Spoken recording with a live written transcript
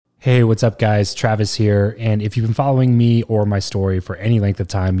Hey, what's up, guys? Travis here. And if you've been following me or my story for any length of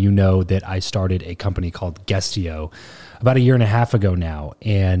time, you know that I started a company called Guestio about a year and a half ago now.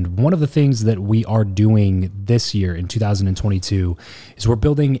 And one of the things that we are doing this year in 2022 is we're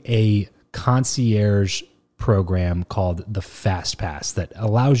building a concierge program called the Fast Pass that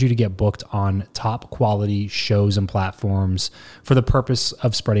allows you to get booked on top quality shows and platforms for the purpose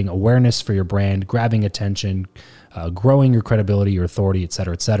of spreading awareness for your brand, grabbing attention, growing your credibility, your authority, et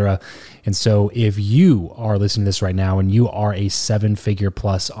cetera, et cetera. And so if you are listening to this right now and you are a 7-figure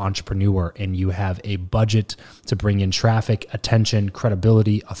plus entrepreneur and you have a budget to bring in traffic, attention,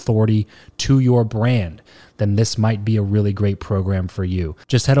 credibility, authority to your brand, then this might be a really great program for you.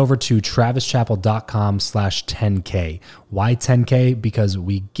 Just head over to travischappell.com/10K. Why 10K? Because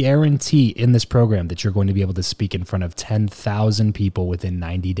we guarantee in this program that you're going to be able to speak in front of 10,000 people within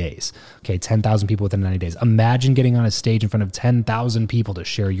 90 days. Okay, 10,000 people within 90 days. Imagine getting on a stage in front of 10,000 people to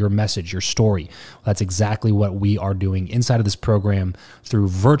share your message, your story. Well, that's exactly what we are doing inside of this program through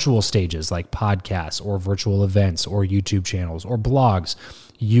virtual stages like podcasts or virtual events or YouTube channels or blogs.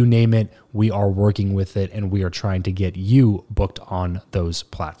 You name it, we are working with it, and we are trying to get you booked on those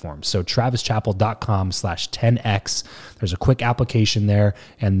platforms. So travischappell.com/10X. There's a quick application there,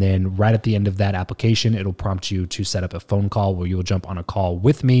 and then right at the end of that application, it'll prompt you to set up a phone call where you'll jump on a call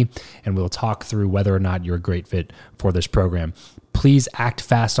with me, and we'll talk through whether or not you're a great fit for this program. Please act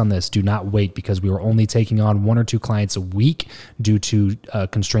fast on this. Do not wait, because we are only taking on 1 or 2 clients a week due to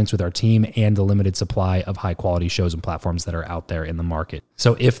constraints with our team and the limited supply of high quality shows and platforms that are out there in the market.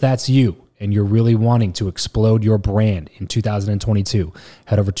 So if that's you and you're really wanting to explode your brand in 2022,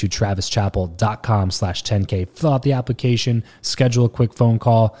 head over to travischappell.com/10K, fill out the application, schedule a quick phone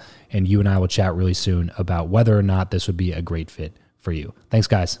call, and you and I will chat really soon about whether or not this would be a great fit for you. Thanks,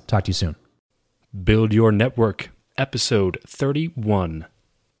 guys. Talk to you soon. Build Your Network. Episode 31.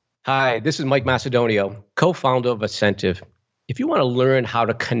 Hi, this is Mike Macedonio, co-founder of Ascentive. If you want to learn how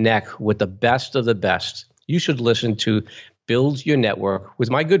to connect with the best of the best, you should listen to Build Your Network with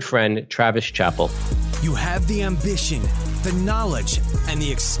my good friend, Travis Chappell. You have the ambition, the knowledge, and the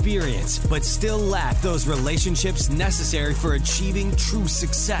experience, but still lack those relationships necessary for achieving true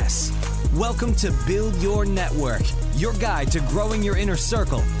success. Welcome to Build Your Network, your guide to growing your inner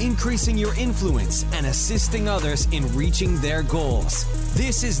circle, increasing your influence, and assisting others in reaching their goals.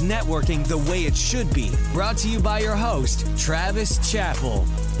 This is networking the way it should be. Brought to you by your host, Travis Chappell.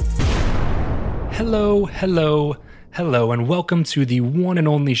 Hello, and welcome to the one and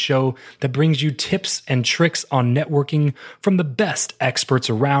only show that brings you tips and tricks on networking from the best experts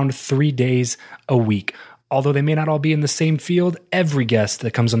around 3 days a week. Although they may not all be in the same field, every guest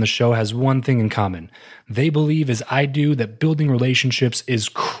that comes on the show has one thing in common. They believe, as I do, that building relationships is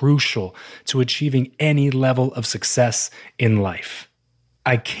crucial to achieving any level of success in life.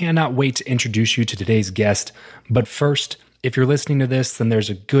 I cannot wait to introduce you to today's guest, but first, if you're listening to this, then there's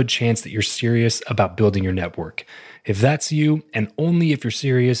a good chance that you're serious about building your network. If that's you, and only if you're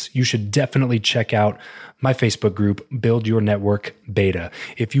serious, you should definitely check out my Facebook group, Build Your Network Beta.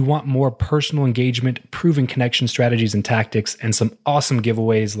 If you want more personal engagement, proven connection strategies and tactics, and some awesome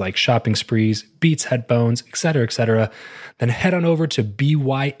giveaways like shopping sprees, Beats headphones, etc., then head on over to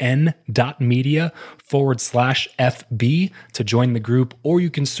byn.media/FB to join the group, or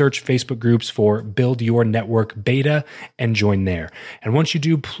you can search Facebook groups for Build Your Network Beta and join there. And once you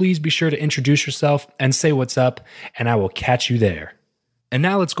do, please be sure to introduce yourself and say what's up, and I will catch you there. And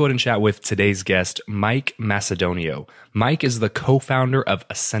now let's go ahead and chat with today's guest, Mike Macedonio. Mike is the co-founder of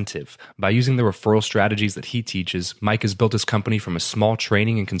Ascentive. By using the referral strategies that he teaches, Mike has built his company from a small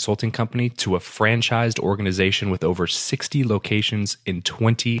training and consulting company to a franchised organization with over 60 locations in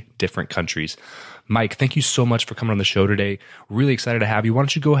 20 different countries. Mike, thank you so much for coming on the show today. Really excited to have you. Why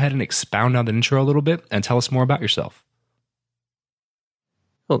don't you go ahead and expound on that intro a little bit and tell us more about yourself?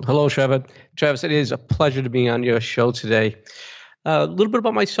 Well, hello, Trevor. Travis, it is a pleasure to be on your show today. A little bit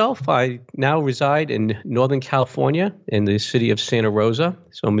about myself. I now reside in Northern California in the city of Santa Rosa.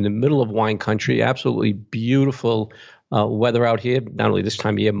 So I'm in the middle of wine country. Absolutely beautiful weather out here, not only this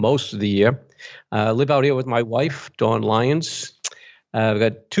time of year, most of the year. I live out here with my wife, Dawn Lyons. I've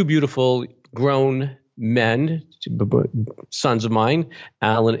got 2 beautiful grown men, sons of mine,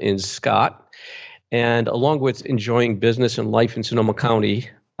 Alan and Scott. And along with enjoying business and life in Sonoma County,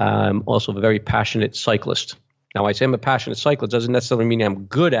 I'm also a very passionate cyclist. Now, I say I'm a passionate cyclist doesn't necessarily mean I'm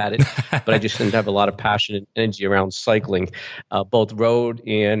good at it, but I just tend to have a lot of passion and energy around cycling, both road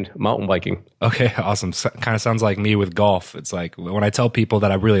and mountain biking. Okay, awesome. Kind of sounds like me with golf. It's like when I tell people that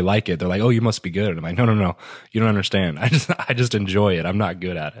I really like it, they're like, "Oh, you must be good." And I'm like, "No, you don't understand. I just enjoy it. I'm not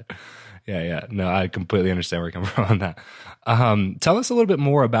good at it." Yeah. No, I completely understand where you're coming from on that. Tell us a little bit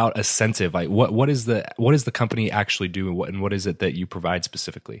more about Ascentive. Like, what is the company actually do, and what is it that you provide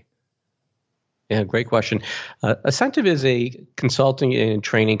specifically? Yeah, great question. Ascentive is a consulting and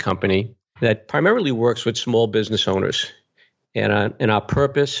training company that primarily works with small business owners. And our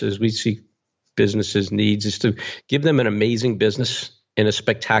purpose, as we see businesses' needs, is to give them an amazing business and a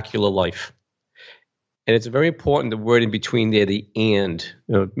spectacular life. And it's very important, the word in between there, the and.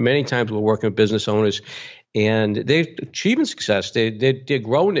 Many times we're working with business owners, and they're achieving success. They're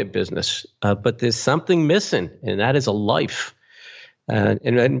growing their business, but there's something missing, and that is a life. And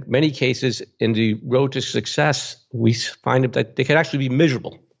in many cases, in the road to success, we find that they can actually be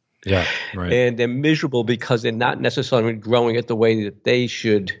miserable. Yeah, right. And they're miserable because they're not necessarily growing it the way that they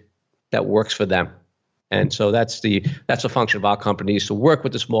should, that works for them. And so that's a function of our company, is to work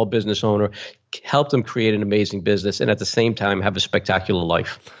with the small business owner, help them create an amazing business, and at the same time have a spectacular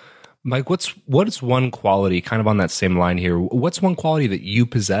life. Mike, what is one quality, kind of on that same line here, what's one quality that you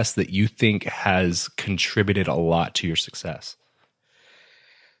possess that you think has contributed a lot to your success?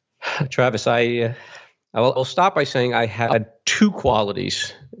 Travis, I'll start by saying I had two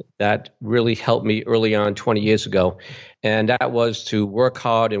qualities that really helped me early on 20 years ago, and that was to work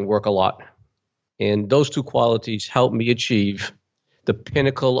hard and work a lot. And those two qualities helped me achieve the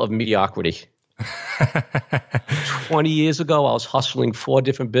pinnacle of mediocrity. 20 years ago, I was hustling 4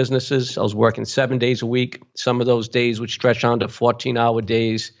 different businesses. I was working 7 days a week. Some of those days would stretch on to 14-hour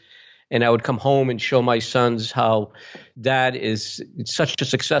days. And I would come home and show my sons how Dad is such a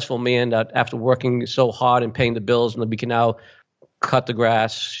successful man that after working so hard and paying the bills, and we can now cut the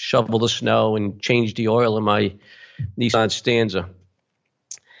grass, shovel the snow, and change the oil in my Nissan Stanza.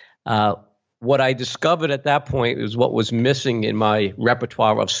 What I discovered at that point is what was missing in my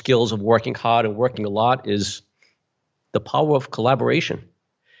repertoire of skills of working hard and working a lot is the power of collaboration.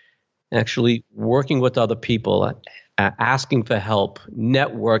 Actually working with other people, asking for help,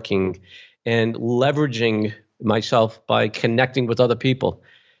 networking, and leveraging myself by connecting with other people.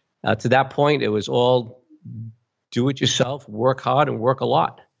 To that point, it was all do it yourself, work hard, and work a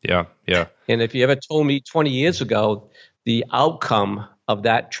lot. Yeah. And if you ever told me 20 years ago the outcome of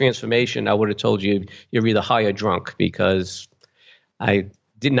that transformation, I would have told you you're either high or drunk, because I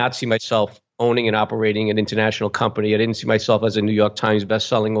did not see myself owning and operating an international company. I didn't see myself as a New York Times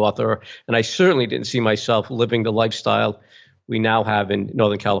bestselling author, and I certainly didn't see myself living the lifestyle we now have in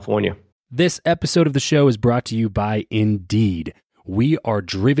Northern California. This episode of the show is brought to you by Indeed. We are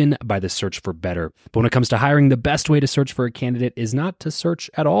driven by the search for better. But when it comes to hiring, the best way to search for a candidate is not to search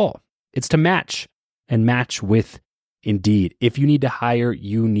at all. It's to match, and match with Indeed. If you need to hire,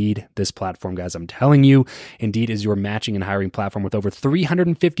 you need this platform, guys. I'm telling you, Indeed is your matching and hiring platform with over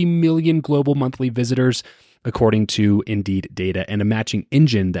 350 million global monthly visitors, according to Indeed data, and a matching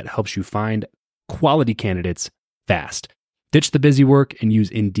engine that helps you find quality candidates fast. Ditch the busy work and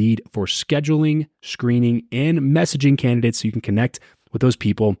use Indeed for scheduling, screening, and messaging candidates so you can connect with those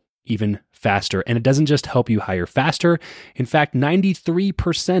people even faster. And it doesn't just help you hire faster. In fact,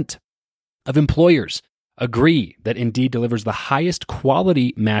 93% of employers agree that Indeed delivers the highest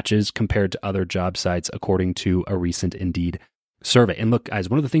quality matches compared to other job sites, according to a recent Indeed survey. And look, guys,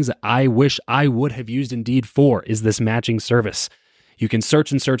 one of the things that I wish I would have used Indeed for is this matching service. You can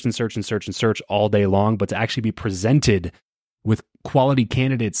search and search and search and search and search all day long, but to actually be presented with quality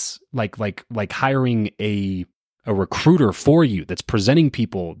candidates, like hiring a recruiter for you that's presenting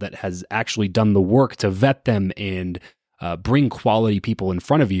people that has actually done the work to vet them and bring quality people in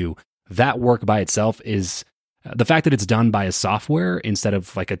front of you, that work by itself is the fact that it's done by a software instead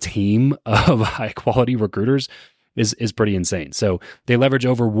of like a team of high quality recruiters is pretty insane. So they leverage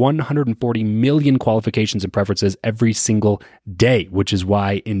over 140 million qualifications and preferences every single day, which is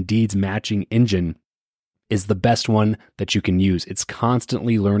why Indeed's matching engine is the best one that you can use. It's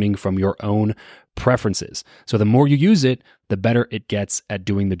constantly learning from your own preferences. So the more you use it, the better it gets at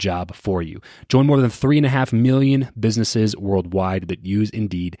doing the job for you. Join more than 3.5 million businesses worldwide that use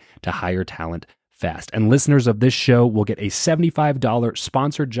Indeed to hire talent fast. And listeners of this show will get a $75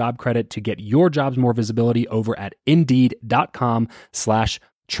 sponsored job credit to get your jobs more visibility over at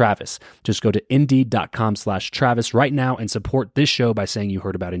Indeed.com/Travis. Just go to Indeed.com/Travis right now and support this show by saying you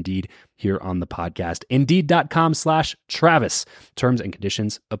heard about Indeed here on the podcast. Indeed.com/Travis. Terms and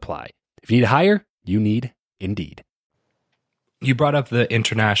conditions apply. If you need to hire, you need Indeed. You brought up the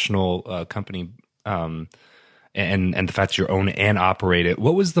international company and the fact that you own and operate it.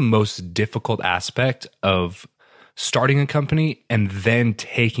 What was the most difficult aspect of starting a company and then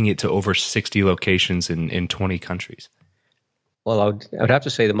taking it to over 60 locations in 20 countries? Well, I would have to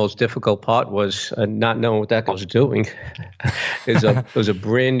say the most difficult part was not knowing what the heck I was doing. It was a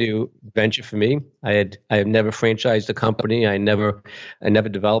brand new venture for me. I had never franchised a company. I never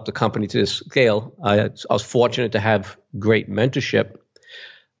developed a company to this scale. I was fortunate to have great mentorship,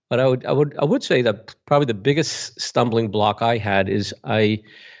 but I would say that probably the biggest stumbling block I had is I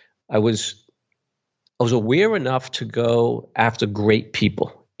was aware enough to go after great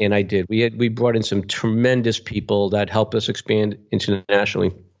people. And I did. We brought in some tremendous people that helped us expand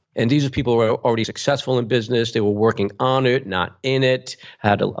internationally. And these are people who were already successful in business. They were working on it, not in it.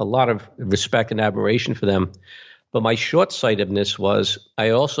 Had a lot of respect and admiration for them. But my short-sightedness was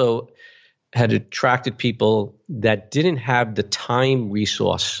I also had attracted people that didn't have the time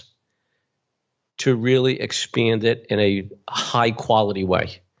resource to really expand it in a high-quality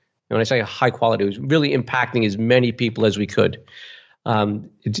way. And when I say high quality, it was really impacting as many people as we could.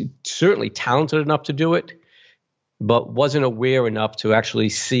 It's certainly talented enough to do it, but wasn't aware enough to actually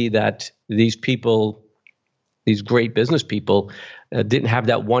see that these people, these great business people, didn't have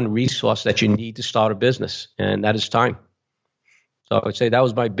that one resource that you need to start a business, and that is time. So I would say that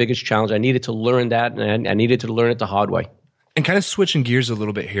was my biggest challenge. I needed to learn that, and I needed to learn it the hard way. And kind of switching gears a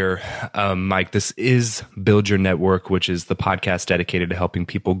little bit here, Mike, this is Build Your Network, which is the podcast dedicated to helping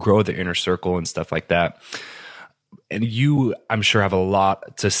people grow their inner circle and stuff like that. And you, I'm sure, have a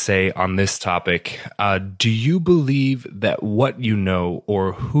lot to say on this topic. Do you believe that what you know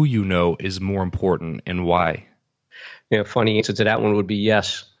or who you know is more important, and why? Funny answer to that one would be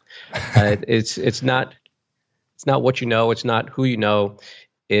yes. It's not what you know. It's not who you know.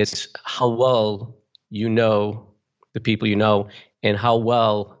 It's how well you know the people you know and how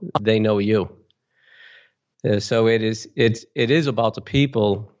well they know you. So it is about the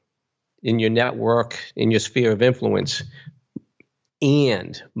people in your network, in your sphere of influence,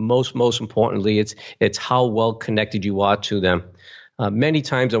 and most importantly, it's how well connected you are to them. Many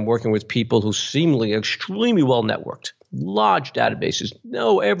times I'm working with people who seemingly extremely well networked, large databases,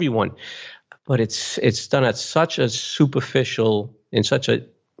 know everyone, but it's done at such a superficial and such a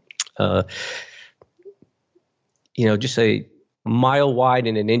just a mile wide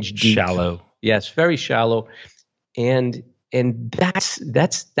and an inch deep. Shallow. Yes, very shallow, and that's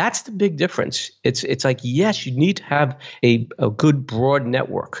the big difference. It's like, yes, you need to have a good broad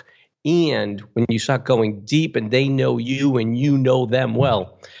network. And when you start going deep and they know you and you know them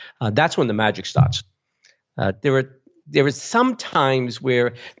well, that's when the magic starts. There are some times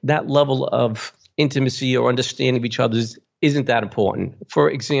where that level of intimacy or understanding of each other isn't that important. For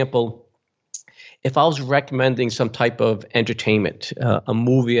example, if I was recommending some type of entertainment, a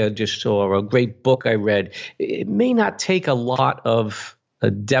movie I just saw, or a great book I read, it may not take a lot of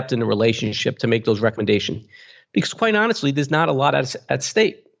depth in the relationship to make those recommendations, because quite honestly, there's not a lot at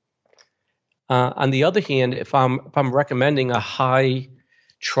stake. On the other hand, if I'm recommending a high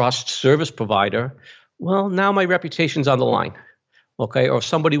trust service provider, well, now my reputation's on the line, okay? Or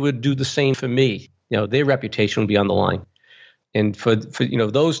somebody would do the same for me. Their reputation would be on the line. And for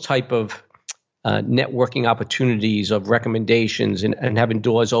those type of networking opportunities of recommendations and having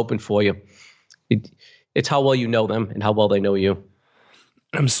doors open for you, it's how well you know them and how well they know you.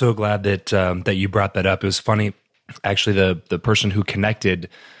 I'm so glad that you brought that up. It was funny, actually. The person who connected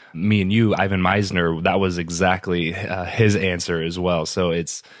me and you, Ivan Meisner, that was exactly his answer as well. So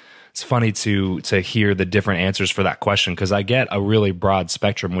it's funny to hear the different answers for that question, because I get a really broad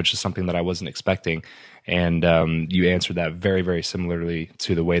spectrum, which is something that I wasn't expecting. And you answered that very, very similarly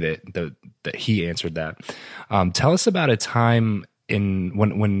to the way that he answered that. Tell us about a time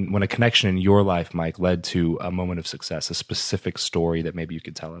when a connection in your life, Mike, led to a moment of success, a specific story that maybe you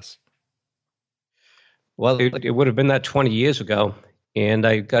could tell us. Well, it would have been that 20 years ago. And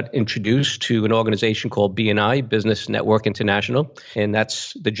I got introduced to an organization called BNI, Business Network International. And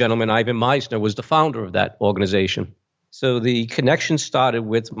that's the gentleman, Ivan Meisner, was the founder of that organization. So the connection started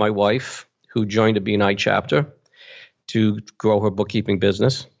with my wife, who joined a BNI chapter to grow her bookkeeping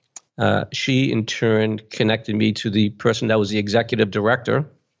business. She, in turn, connected me to the person that was the executive director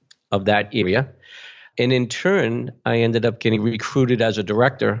of that area. And in turn, I ended up getting recruited as a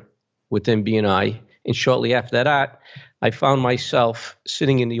director within BNI. And shortly after that, I found myself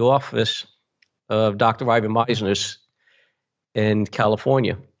sitting in the office of Dr. Ivan Meisner's in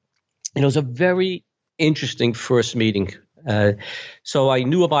California. And it was a very interesting first meeting. So I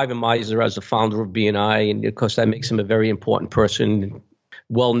knew of Ivan Meisner as the founder of BNI, and of course that makes him a very important person,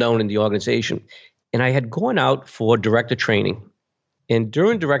 well known in the organization. And I had gone out for director training. And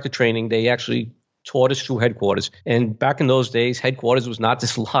during director training, they actually taught us through headquarters. And back in those days, headquarters was not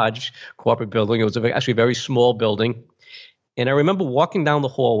this large corporate building. It was actually a very small building. And I remember walking down the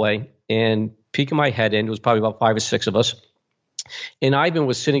hallway and peeking my head in. It was probably about 5 or 6 of us. And Ivan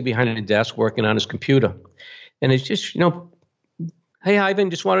was sitting behind a desk working on his computer. And it's just, hey, Ivan,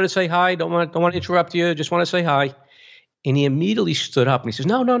 just wanted to say hi. Don't want to interrupt you. Just want to say hi. And he immediately stood up and he says,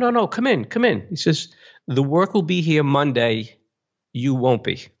 no, come in. He says, the work will be here Monday. You won't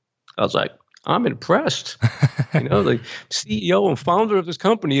be. I was like, I'm impressed. The CEO and founder of this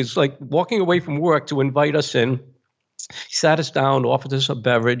company is like walking away from work to invite us in. He sat us down, offered us a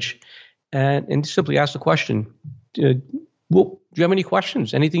beverage, and simply asked the question, do you have any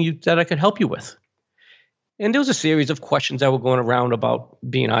questions? Anything that I could help you with? And there was a series of questions that were going around about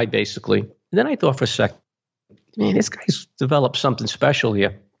B&I, basically. And then I thought for a second, man, this guy's developed something special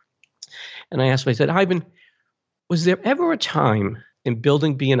here. And I asked him, I said, Ivan, was there ever a time in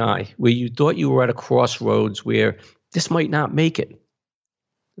building B&I where you thought you were at a crossroads where this might not make it?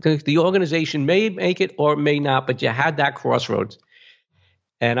 The organization may make it or may not, but you had that crossroads.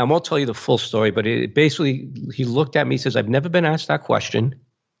 And I won't tell you the full story, but he looked at me and says, I've never been asked that question.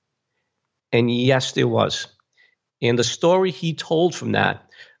 And yes, there was. And the story he told from that,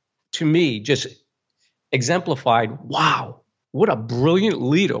 to me, just exemplified, wow, what a brilliant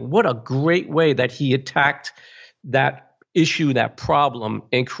leader. What a great way that he attacked that issue, that problem,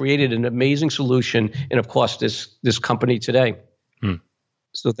 and created an amazing solution. And of course, this company today.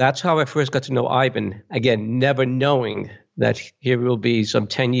 So that's how I first got to know Ivan. Again, never knowing that here will be some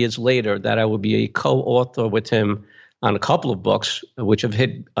 10 years later that I will be a co-author with him on a couple of books, which have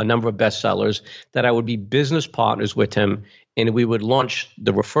hit a number of bestsellers, that I would be business partners with him, and we would launch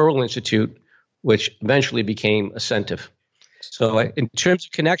the Referral Institute, which eventually became Ascentive. So in terms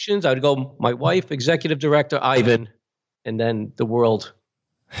of connections, I would go my wife, executive director, Ivan, and then the world.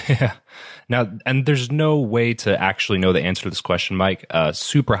 Yeah. Now, and there's no way to actually know the answer to this question, Mike.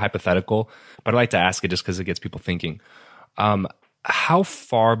 Super hypothetical, but I like to ask it just because it gets people thinking. How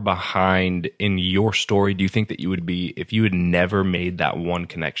far behind in your story do you think that you would be if you had never made that one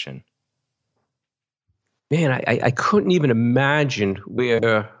connection? Man, I couldn't even imagine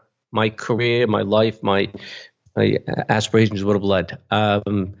where my career, my life, my aspirations would have led.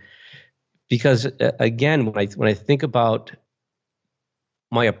 Because again, when I think about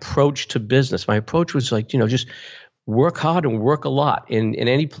my approach to business, my approach was like, just work hard and work a lot. In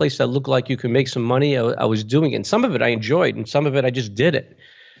any place that looked like you could make some money, I was doing it. And some of it I enjoyed, and some of it I just did it.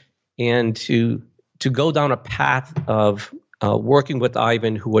 And to go down a path of working with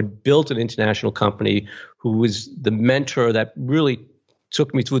Ivan, who had built an international company, who was the mentor that really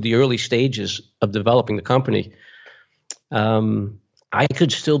took me through the early stages of developing the company, I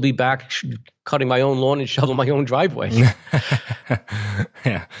could still be back cutting my own lawn and shoveling my own driveway.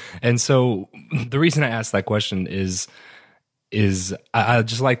 Yeah. And so the reason I asked that question is I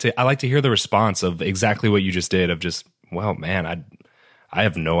like to hear the response of exactly what you just did, of just, well, man, I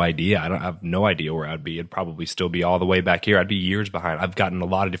have no idea. I have no idea where I'd be. It'd probably still be all the way back here. I'd be years behind. I've gotten a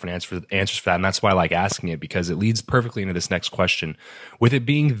lot of different answers for that. And that's why I like asking it, because it leads perfectly into this next question. With it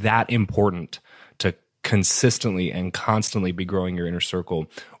being that important to consistently and constantly be growing your inner circle,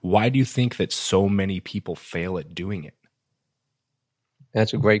 why do you think that so many people fail at doing it?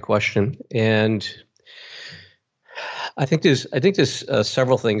 That's a great question. And I think there's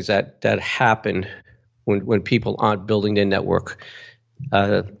several things that happen when people aren't building their network.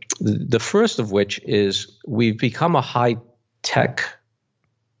 The first of which is we've become a high-tech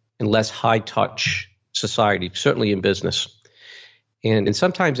and less high-touch society, certainly in business. And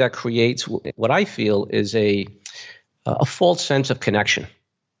sometimes that creates what I feel is a false sense of connection.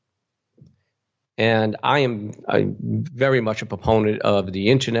 And I'm very much a proponent of the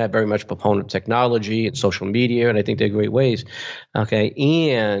internet, very much a proponent of technology and social media, and I think they're great ways. Okay,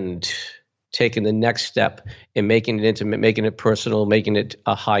 and taking the next step and making it intimate, making it personal, making it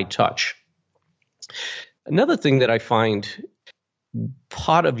a high touch. Another thing that I find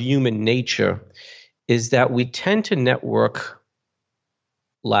part of human nature is that we tend to network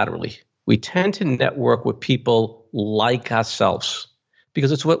laterally. We tend to network with people like ourselves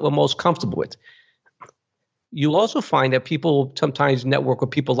because it's what we're most comfortable with. You'll also find that people sometimes network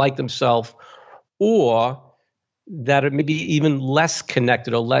with people like themselves, or that are maybe even less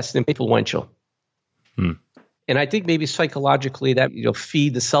connected or less influential. And I think maybe psychologically that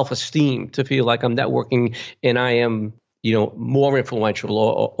feed the self-esteem to feel like I'm networking and I am more influential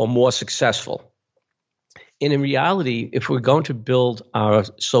or more successful. And in reality, if we're going to build our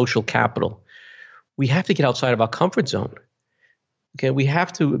social capital, we have to get outside of our comfort zone. Okay, we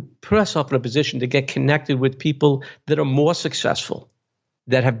have to put ourselves in a position to get connected with people that are more successful,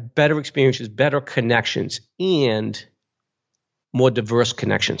 that have better experiences, better connections, and more diverse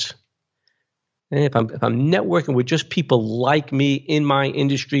connections. And if I'm networking with just people like me in my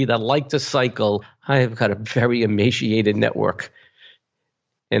industry that like to cycle, I have got a very emaciated network.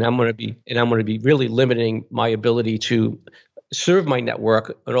 And I'm going to be really limiting my ability to serve my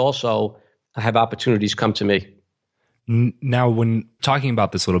network, but also have opportunities come to me. Now, when talking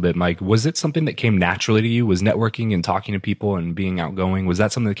about this a little bit, Mike, was it something that came naturally to you? Was networking and talking to people and being outgoing, was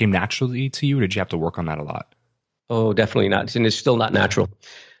that something that came naturally to you, or did you have to work on that a lot? Oh, definitely not. And it's still not natural.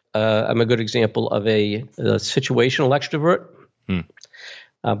 I'm a good example of a situational extrovert,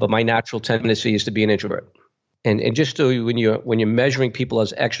 but my natural tendency is to be an introvert. And just so when you're measuring people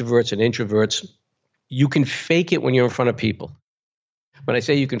as extroverts and introverts, you can fake it when you're in front of people. When I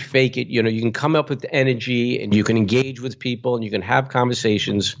say you can fake it, you can come up with energy and you can engage with people and you can have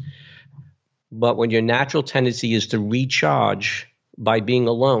conversations. But when your natural tendency is to recharge by being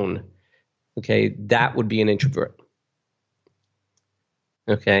alone, okay, that would be an introvert.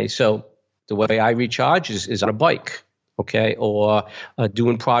 Okay, so the way I recharge is on a bike, okay, or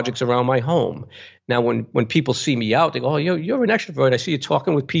doing projects around my home. Now, when people see me out, they go, "Oh, you're an extrovert. I see you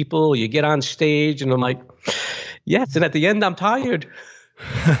talking with people. You get on stage," and I'm like, "Yes." And at the end, I'm tired.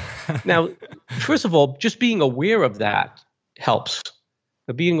 Now, first of all, just being aware of that helps.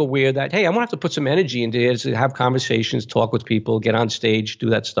 Being aware that, hey, I'm gonna have to put some energy into it to have conversations, talk with people, get on stage,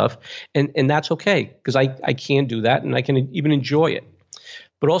 do that stuff, and that's okay because I can do that and I can even enjoy it.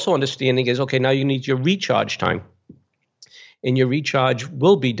 But also understanding is, okay, now you need your recharge time. And your recharge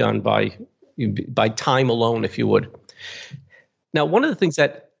will be done by time alone, if you would. Now, one of the things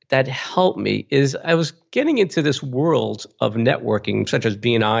that helped me is I was getting into this world of networking, such as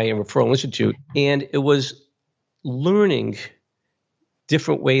BNI and Referral Institute, and it was learning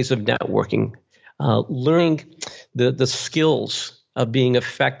different ways of networking, learning the skills of being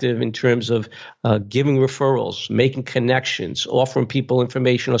effective in terms of giving referrals, making connections, offering people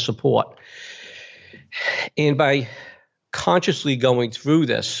information or support. And by consciously going through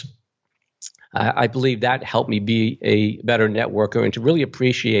this, I believe that helped me be a better networker and to really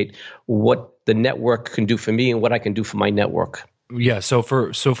appreciate what the network can do for me and what I can do for my network. Yeah. So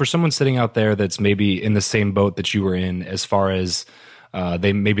for someone sitting out there that's maybe in the same boat that you were in, as far as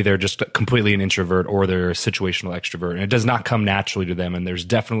they're just completely an introvert or they're a situational extrovert, and it does not come naturally to them. And there's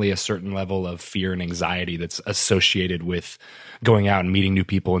definitely a certain level of fear and anxiety that's associated with going out and meeting new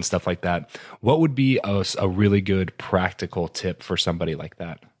people and stuff like that. What would be a really good practical tip for somebody like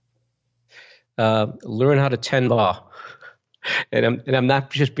that? Learn how to tend bar. And I'm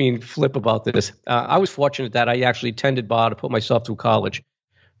not just being flip about this. I was fortunate that I actually tended bar to put myself through college.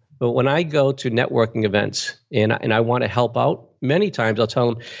 But when I go to networking events and I want to help out, many times I'll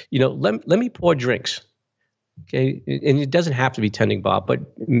tell them, let me pour drinks. Okay. And it doesn't have to be tending bar, but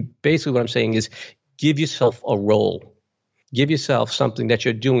basically what I'm saying is give yourself a role. Give yourself something that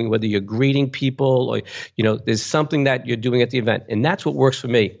you're doing, whether you're greeting people or, there's something that you're doing at the event. And that's what works for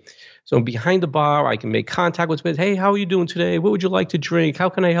me. So behind the bar, I can make contact with people. Hey, how are you doing today? What would you like to drink? How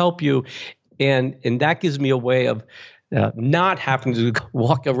can I help you? And that gives me a way of not having to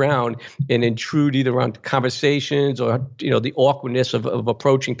walk around and intrude either on conversations or the awkwardness of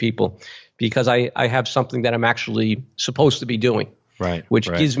approaching people, because I have something that I'm actually supposed to be doing, right? Which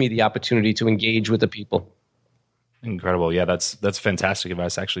gives me the opportunity to engage with the people. Incredible. Yeah, that's fantastic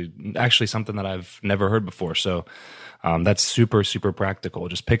advice. Actually something that I've never heard before. So that's super, super practical.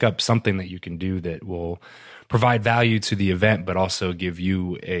 Just pick up something that you can do that will provide value to the event, but also give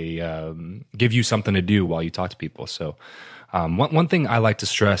you something to do while you talk to people. So one thing I like to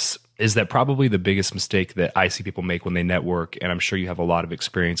stress is that probably the biggest mistake that I see people make when they network, and I'm sure you have a lot of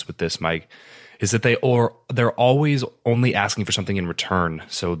experience with this, Mike, is that they're always only asking for something in return.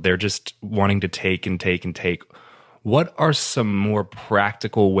 So they're just wanting to take and take and take. What are some more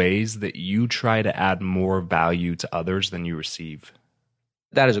practical ways that you try to add more value to others than you receive?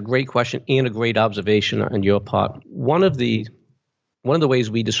 That is a great question and a great observation on your part. One of the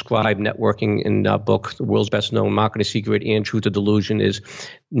ways we describe networking in our book, The World's Best Known Marketing Secret and Truth or Delusion, is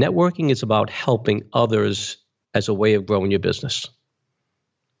networking is about helping others as a way of growing your business.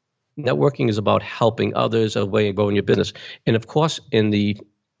 Networking is about helping others as a way of growing your business. And of course, in the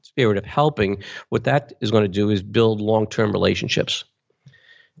spirit of helping, what that is going to do is build long-term relationships.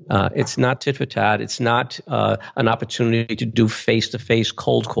 It's not tit for tat. It's not an opportunity to do face-to-face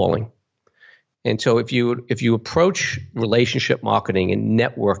cold calling. And so if you approach relationship marketing and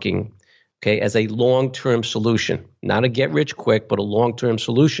networking, okay, as a long-term solution, not a get rich quick, but a long-term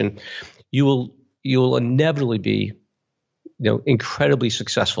solution, you will inevitably be incredibly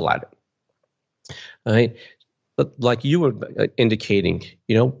successful at it. All right. But like you were indicating,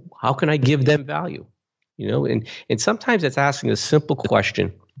 how can I give them value? And sometimes it's asking a simple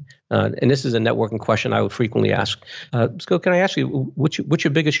question. And this is a networking question I would frequently ask. Scott, can I ask you, what's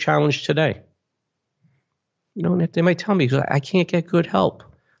your biggest challenge today? And they might tell me, I can't get good help.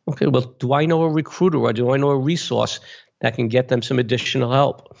 Okay, well, do I know a recruiter or do I know a resource that can get them some additional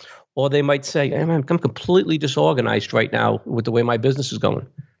help? Or they might say, I'm completely disorganized right now with the way my business is going.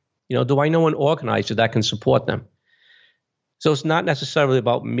 Do I know an organizer that can support them? So it's not necessarily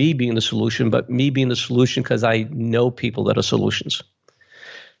about me being the solution, but me being the solution because I know people that are solutions.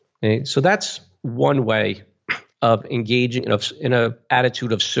 Okay? So that's one way of engaging in an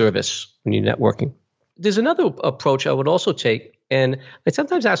attitude of service when you're networking. There's another approach I would also take, and I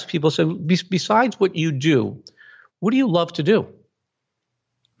sometimes ask people, so besides what you do, what do you love to do?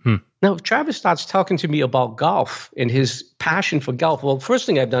 Now, if Travis starts talking to me about golf and his passion for golf, well, first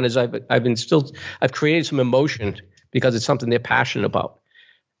thing I've done is I've created some emotion because it's something they're passionate about.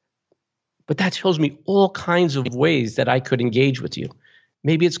 But that tells me all kinds of ways that I could engage with you.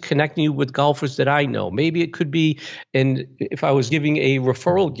 Maybe it's connecting you with golfers that I know. Maybe it could be, and if I was giving a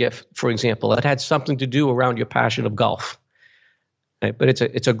referral gift, for example, that had something to do around your passion of golf. Right? But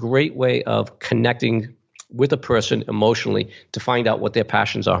it's a great way of connecting with a person emotionally to find out what their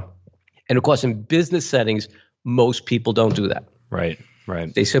passions are. And of course, in business settings, most people don't do that. Right.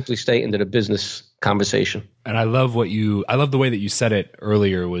 They simply stay into the business conversation. And I love the way that you said it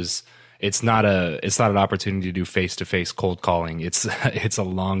earlier was it's not an opportunity to do face-to-face cold calling. It's a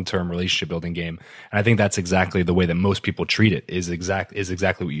long-term relationship building game. And I think that's exactly the way that most people treat it is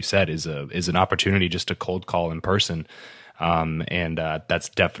exactly what you said is an opportunity just to cold call in person. And that's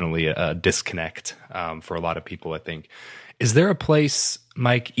definitely a disconnect for a lot of people, I think. Is there a place,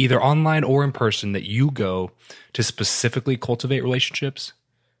 Mike, either online or in person, that you go to specifically cultivate relationships?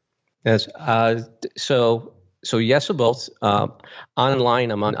 Yes. So yes or both. Online,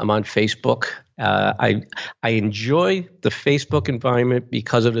 I'm on Facebook. I enjoy the Facebook environment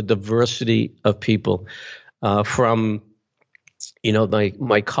because of the diversity of people, from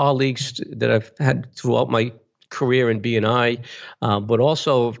my colleagues that I've had throughout my career in B&I, but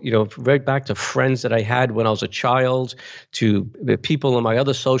also, right back to friends that I had when I was a child, to the people in my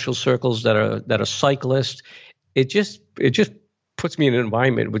other social circles that are cyclists. It just puts me in an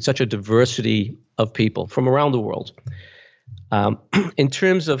environment with such a diversity of people from around the world. In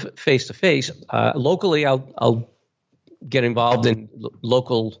terms of face-to-face, locally, I'll get involved in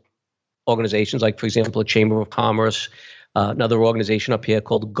local organizations, like, for example, a Chamber of Commerce, another organization up here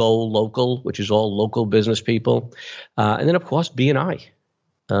called Go Local, which is all local business people. And then, of course, B&I.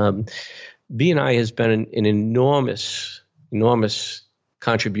 B&I has been an enormous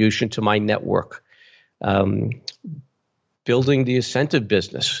contribution to my network. Building the Ascentive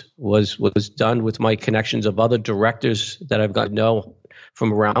business was done with my connections of other directors that I've got to know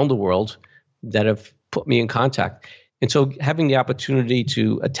from around the world that have put me in contact. And so having the opportunity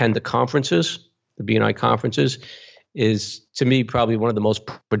to attend the conferences, the B&I conferences, is, to me, probably one of the most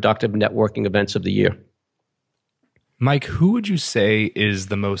productive networking events of the year. Mike, who would you say is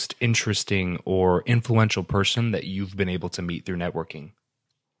the most interesting or influential person that you've been able to meet through networking?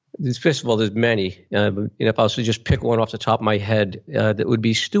 First of all, there's many. If I was to just pick one off the top of my head, that would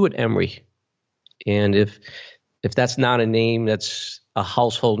be Stuart Emery. And if that's not a name that's a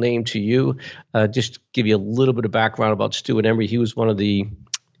household name to you, just give you a little bit of background about Stuart Emery. He was one of the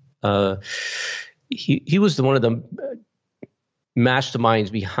He was one of the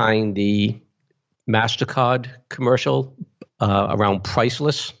masterminds behind the MasterCard commercial around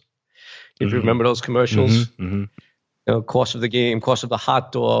Priceless. If you remember those commercials, cost of the game, cost of the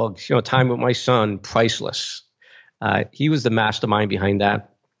hot dog, time with my son, Priceless. He was the mastermind behind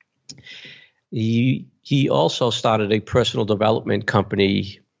that. He also started a personal development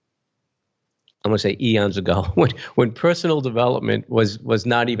company, I'm going to say eons ago, when personal development was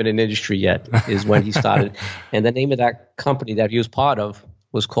not even an industry yet, is when he started. And the name of that company that he was part of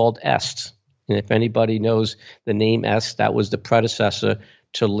was called EST. And if anybody knows the name EST, that was the predecessor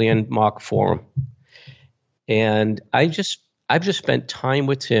to Landmark Forum. And I've just spent time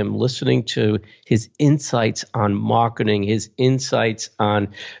with him listening to his insights on marketing, his insights on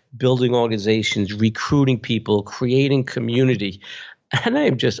building organizations, recruiting people, creating community. And I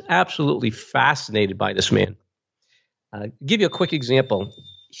am just absolutely fascinated by this man. Give you a quick example.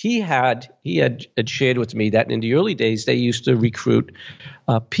 He had shared with me that in the early days, they used to recruit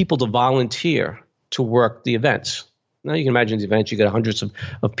people to volunteer to work the events. Now you can imagine the events, you get hundreds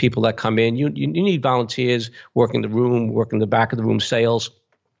of people that come in. You need volunteers, work in the room, work in the back of the room, sales.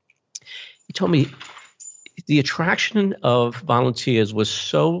 He told me the attraction of volunteers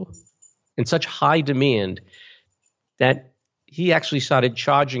was in such high demand that he actually started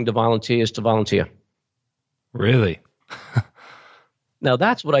charging the volunteers to volunteer. Really? Now,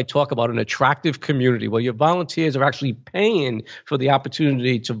 that's what I talk about, an attractive community where your volunteers are actually paying for the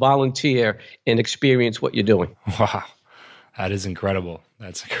opportunity to volunteer and experience what you're doing. Wow. That is incredible.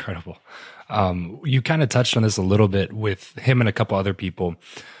 That's incredible. You kind of touched on this a little bit with him and a couple other people,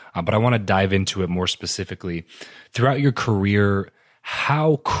 but I want to dive into it more specifically. Throughout your career,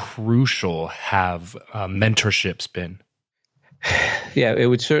 how crucial have mentorships been? Yeah, it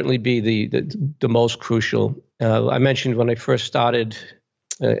would certainly be the most crucial. I mentioned when I first started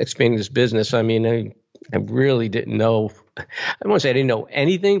expanding this business, I mean, I really didn't know. I don't want to say I didn't know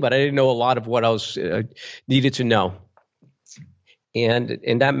anything, but I didn't know a lot of what I was needed to know. And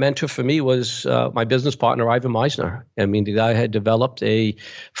that mentor for me was my business partner, Ivan Meisner. I mean, the guy had developed a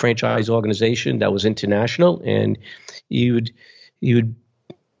franchise organization that was international, and he would,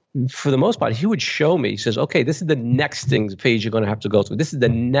 for the most part, he would show me. He says, "Okay, this is the next phase you're going to have to go through. This is the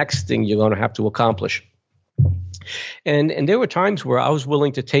next thing you're going to have to accomplish." And there were times where I was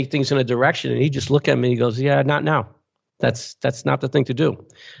willing to take things in a direction, and he just looked at me and he goes, "Yeah, not now. That's not the thing to do."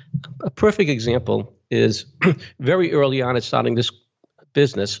 A perfect example is very early on in starting this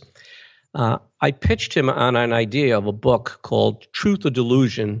business, I pitched him on an idea of a book called Truth or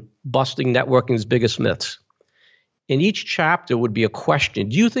Delusion, Busting Networking's Biggest Myths. In each chapter would be a question.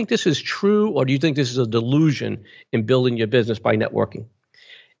 Do you think this is true, or do you think this is a delusion in building your business by networking?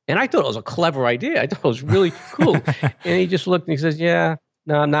 And I thought it was a clever idea. I thought it was really cool. And he just looked and he says, "Yeah,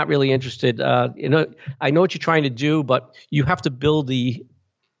 no, I'm not really interested. I know what you're trying to do, but you have to build the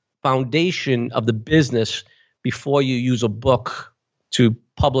foundation of the business before you use a book to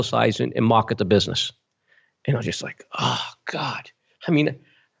publicize and market the business." And I was just like, oh, God. I mean,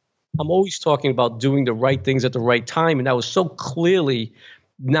 I'm always talking about doing the right things at the right time, and that was so clearly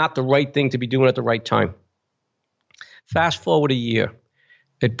not the right thing to be doing at the right time. Fast forward a year.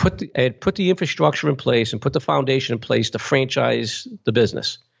 I had put the infrastructure in place and put the foundation in place to franchise the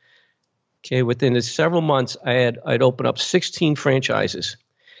business. Okay, within several months, I'd opened up 16 franchises.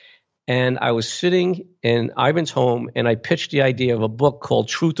 And I was sitting in Ivan's home, and I pitched the idea of a book called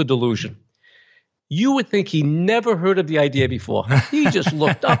Truth or Delusion. You would think he never heard of the idea before. He just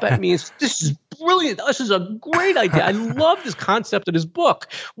looked up at me and said, "This is brilliant. This is a great idea. I love this concept of this book.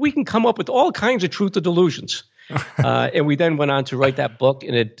 We can come up with all kinds of truth or delusions." And we then went on to write that book,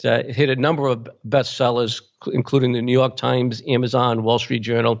 and it hit a number of bestsellers, including the New York Times, Amazon, Wall Street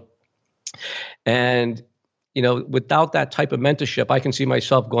Journal. And without that type of mentorship, I can see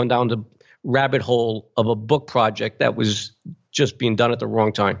myself going down the rabbit hole of a book project that was just being done at the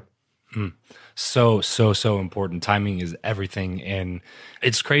wrong time. So important. Timing is everything. And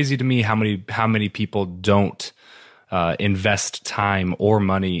it's crazy to me how many people don't invest time or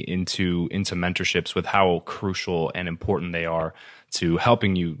money into mentorships, with how crucial and important they are to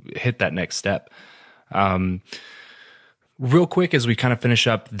helping you hit that next step. Real quick, as we kind of finish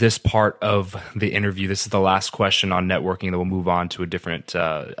up this part of the interview, this is the last question on networking, then we'll move on to a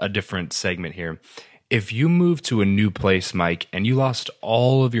different segment here. If you moved to a new place, Mike, and you lost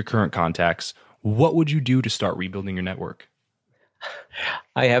all of your current contacts, what would you do to start rebuilding your network?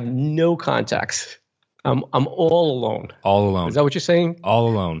 I have no contacts. I'm all alone. All alone. Is that what you're saying? All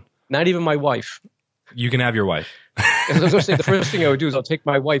alone. Not even my wife. You can have your wife. I was going to say, the first thing I would do is I'll take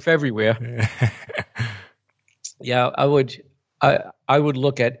my wife everywhere. Yeah, I would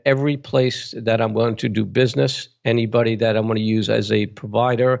look at every place that I'm going to do business, anybody that I'm going to use as a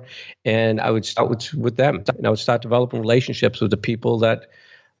provider, and I would start with them. And I would start developing relationships with the people that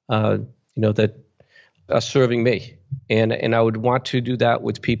that are serving me, and I would want to do that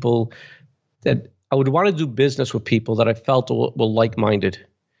with people that I would want to do business with, people that I felt were like-minded.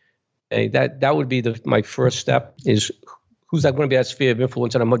 Okay, that would be my first step, is who's that going to be that sphere of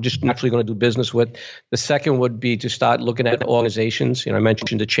influence that I'm just naturally going to do business with. The second would be to start looking at organizations. I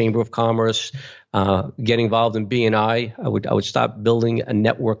mentioned the Chamber of Commerce, getting involved in BNI. I would start building a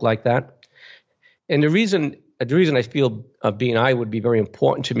network like that. And the reason I feel BNI would be very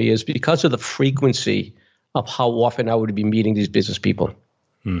important to me is because of the frequency of how often I would be meeting these business people.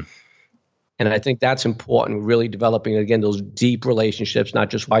 And I think that's important, really developing, again, those deep relationships, not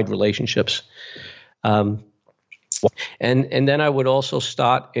just wide relationships. And then I would also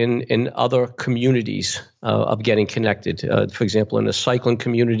start in other communities of getting connected. For example, in the cycling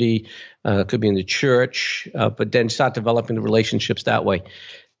community, could be in the church, but then start developing the relationships that way.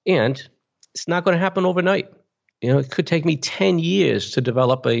 And it's not going to happen overnight. It could take me 10 years to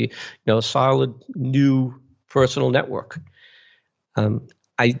develop a solid new personal network.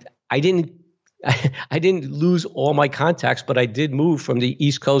 I didn't lose all my contacts, but I did move from the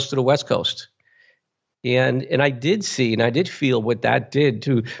East Coast to the West Coast. And I did see and I did feel what that did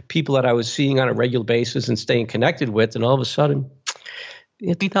to people that I was seeing on a regular basis and staying connected with. And all of a sudden,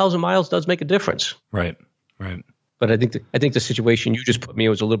 3,000 miles does make a difference. Right. But I think the situation you just put me in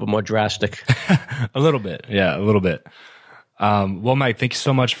was a little bit more drastic. A little bit. Yeah, a little bit. Well, Mike, thank you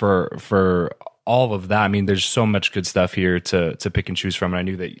so much for all of that. I mean, there's so much good stuff here to pick and choose from. And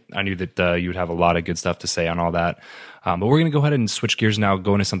I knew that you would have a lot of good stuff to say on all that. But we're going to go ahead and switch gears now,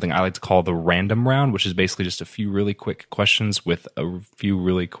 go into something I like to call the random round, which is basically just a few really quick questions with a few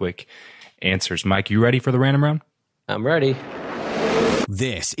really quick answers. Mike, you ready for the random round? I'm ready.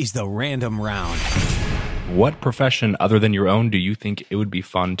 This is the random round. What profession other than your own do you think it would be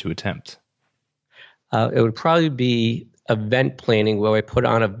fun to attempt? It would probably be event planning, where I put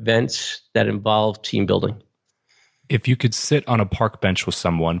on events that involve team building. If you could sit on a park bench with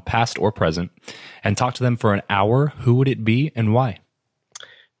someone, past or present, and talk to them for an hour, who would it be and why?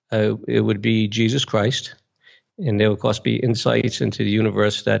 It would be Jesus Christ, and there would, of course, be insights into the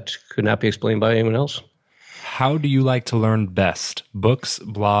universe that could not be explained by anyone else. How do you like to learn best? Books,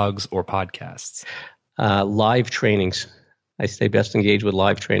 blogs, or podcasts? Live trainings. I stay best engaged with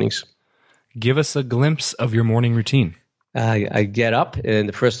live trainings. Give us a glimpse of your morning routine. I get up, and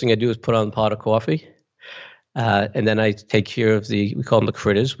the first thing I do is put on a pot of coffee. And then I take care of we call them the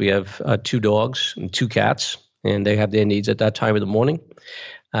critters. We have 2 dogs and 2 cats, and they have their needs at that time of the morning.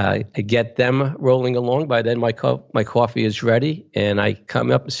 I get them rolling along. By then, my coffee is ready, and I come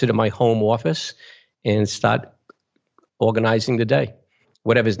up and sit in my home office and start organizing the day,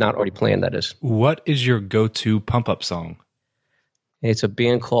 whatever's not already planned, that is. What is your go-to pump-up song? It's a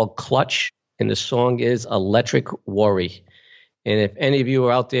band called Clutch, and the song is Electric Worry. And if any of you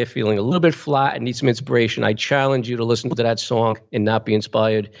are out there feeling a little bit flat and need some inspiration, I challenge you to listen to that song and not be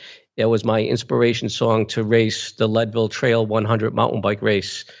inspired. It was my inspiration song to race the Leadville Trail 100 mountain bike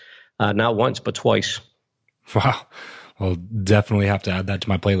race, not once, but twice. Wow. Well, definitely have to add that to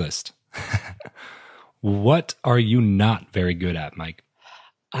my playlist. What are you not very good at, Mike?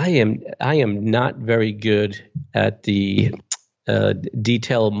 I am not very good at the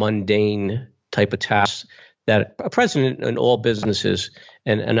detailed, mundane type of tasks that are present in all businesses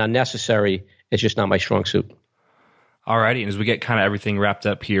and are necessary. It's just not my strong suit. All righty. And as we get kind of everything wrapped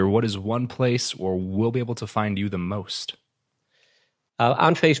up here, what is one place where we'll be able to find you the most?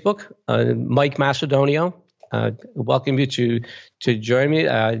 On Facebook, Mike Macedonio. Welcome you to join me.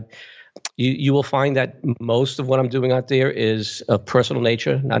 You will find that most of what I'm doing out there is of personal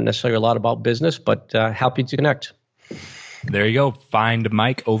nature, not necessarily a lot about business, but happy to connect. There you go. Find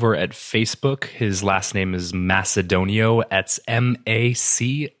Mike over at Facebook. His last name is Macedonio. That's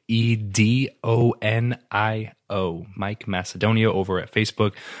Macedonio. Mike Macedonio over at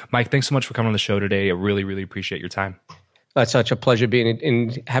Facebook. Mike, thanks so much for coming on the show today. I really, really appreciate your time. It's such a pleasure being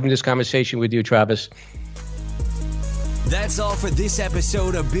in having this conversation with you, Travis. That's all for this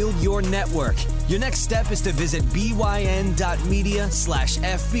episode of Build Your Network. Your next step is to visit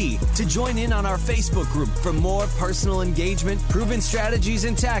byn.media/FB to join in on our Facebook group for more personal engagement, proven strategies,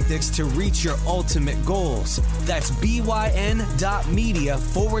 and tactics to reach your ultimate goals. That's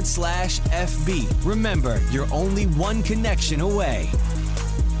byn.media/FB. Remember, you're only one connection away.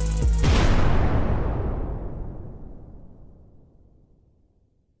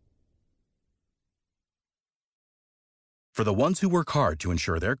 For the ones who work hard to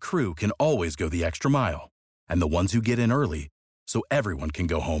ensure their crew can always go the extra mile, and the ones who get in early so everyone can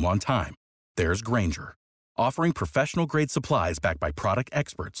go home on time, there's Grainger, offering professional-grade supplies backed by product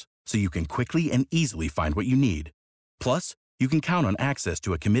experts so you can quickly and easily find what you need. Plus, you can count on access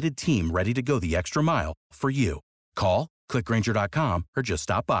to a committed team ready to go the extra mile for you. Call, click Grainger.com, or just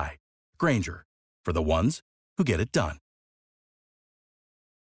stop by. Grainger, for the ones who get it done.